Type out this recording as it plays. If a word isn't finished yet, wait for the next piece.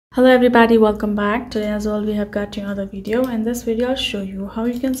Hello everybody, welcome back. Today as well we have got another video. In this video I'll show you how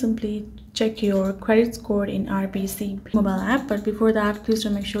you can simply check your credit score in RBC mobile app. But before that, please do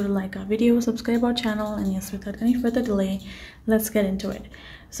make sure to like our video, subscribe our channel, and yes, without any further delay, let's get into it.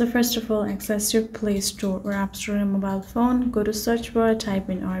 So first of all, access your Play Store or App Store on your mobile phone. Go to search bar, type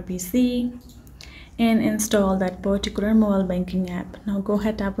in RBC and install that particular mobile banking app. Now go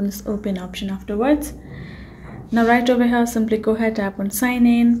ahead, tap on this open option afterwards. Now right over here, simply go ahead, tap on sign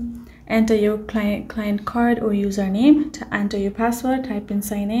in, enter your client card or username, to enter your password, type in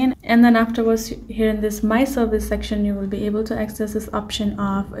sign in, and then afterwards here in this my service section you will be able to access this option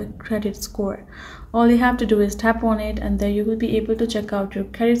of a credit score. All you have to do is tap on it, and there you will be able to check out your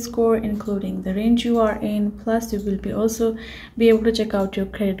credit score, including the range you are in, plus you will also be able to check out your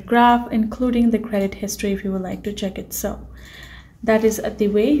credit graph, including the credit history if you would like to check it. So that is the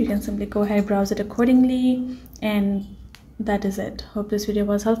way you can simply go ahead, browse it accordingly, and that is it. Hope this video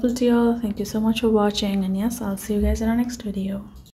was helpful to you all. Thank you so much for watching, and yes, I'll see you guys in our next video.